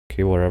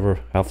Okay, whatever.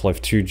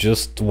 Half-Life 2,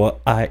 just what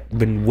I've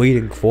been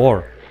waiting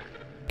for.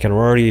 Can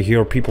already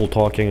hear people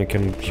talking, I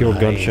can hear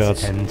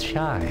gunshots. And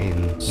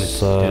shine,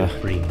 So,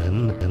 Mr.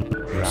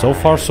 Freeman. so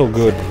far so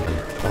good.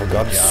 Oh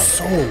god, it's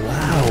so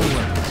loud.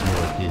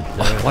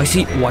 Why is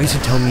he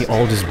telling me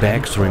all this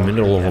backstory in the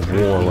middle of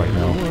a war right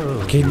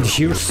now? I can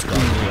hear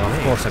screaming, of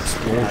course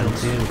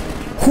explosions.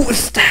 Who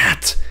is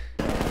that?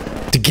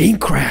 The game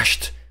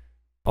crashed!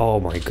 Oh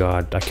my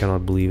god, I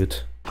cannot believe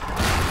it.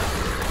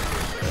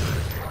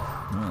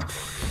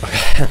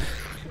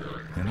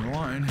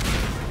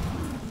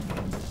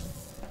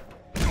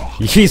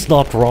 He's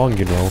not wrong,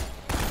 you know.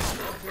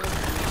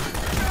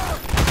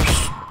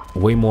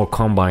 Way more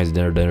combines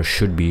there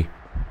should be.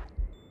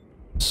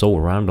 So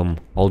random,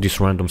 all these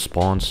random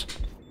spawns.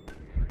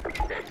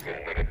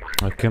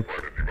 Okay,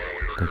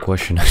 don't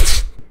question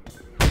it.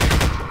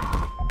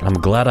 I'm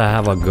glad I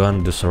have a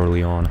gun this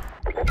early on.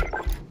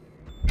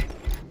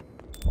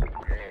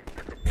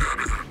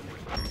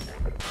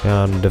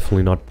 Yeah, I'm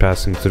definitely not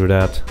passing through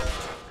that.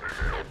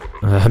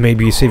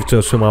 Maybe it's safe to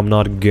assume I'm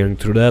not getting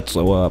through that,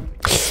 so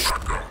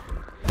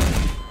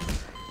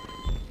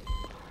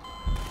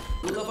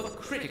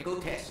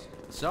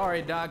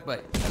Sorry, Doc,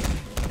 but...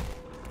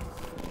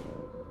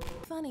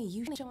 Funny,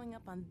 you showing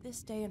up on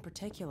this day in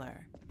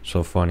particular.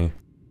 So funny.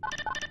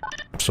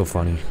 So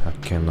funny. I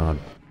cannot...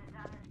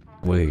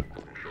 Wait.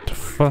 The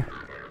fuck?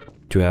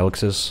 Two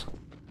Alexes?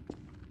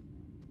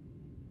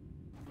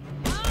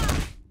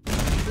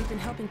 We've been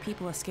helping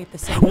people escape the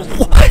same.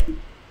 What?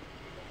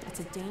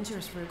 It's a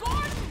dangerous route.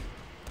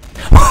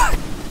 What?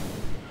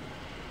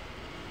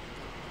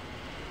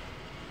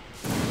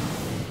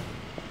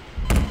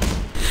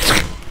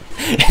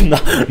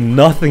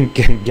 Nothing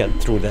can get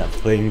through that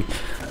thing.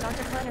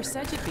 Dr. Kleiner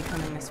said you'd be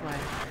coming this way.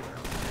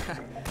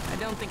 I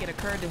don't think it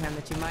occurred to him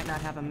that you might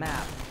not have a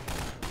map.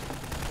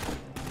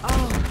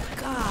 Oh,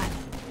 God.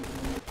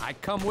 I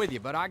come with you,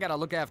 but I gotta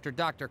look after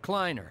Dr.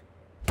 Kleiner.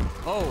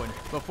 Oh, and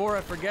before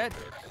I forget,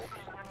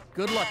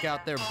 good luck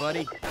out there,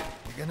 buddy.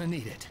 You're gonna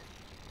need it.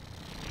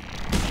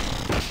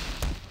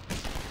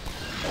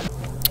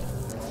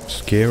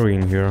 Scary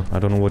in here. I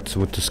don't know what's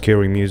with the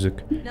scary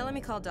music. Now let me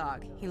call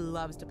Dog. He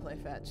loves to play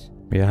fetch.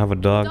 Yeah, I have a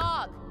dog.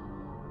 Dog!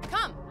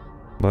 Come!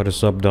 What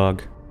is up,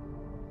 dog?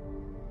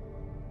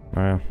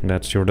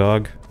 That's your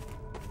dog.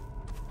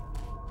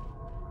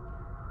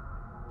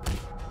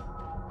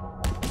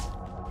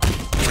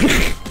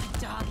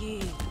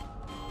 Doggy!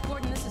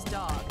 Gordon, this is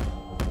Dog.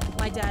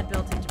 My dad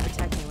built him to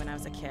protect me when I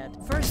was a kid.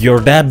 First Your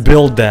dad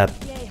built that.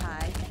 Yay,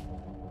 hi.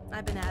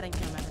 I've been adding to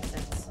him ever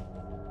since.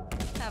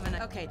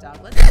 Okay,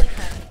 Dog, let's play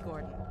catch with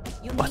Gordon.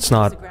 You'll need Let's to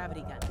not. use a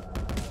gravity gun.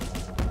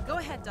 Go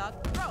ahead, Dog.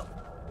 Throw!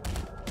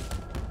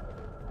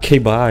 Okay,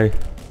 bye.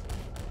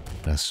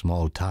 A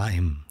small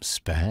time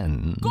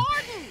span.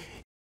 Gordon!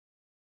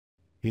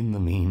 In the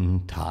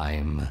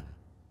meantime,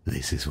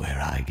 this is where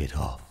I get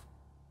off.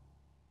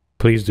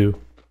 Please do.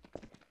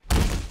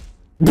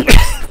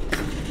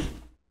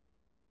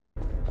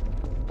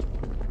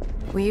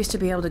 We used to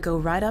be able to go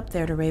right up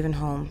there to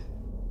Ravenholm.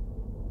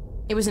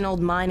 It was an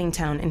old mining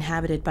town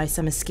inhabited by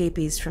some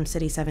escapees from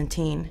City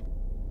 17.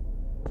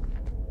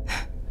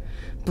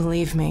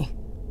 Believe me,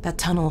 that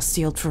tunnel is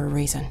sealed for a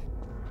reason.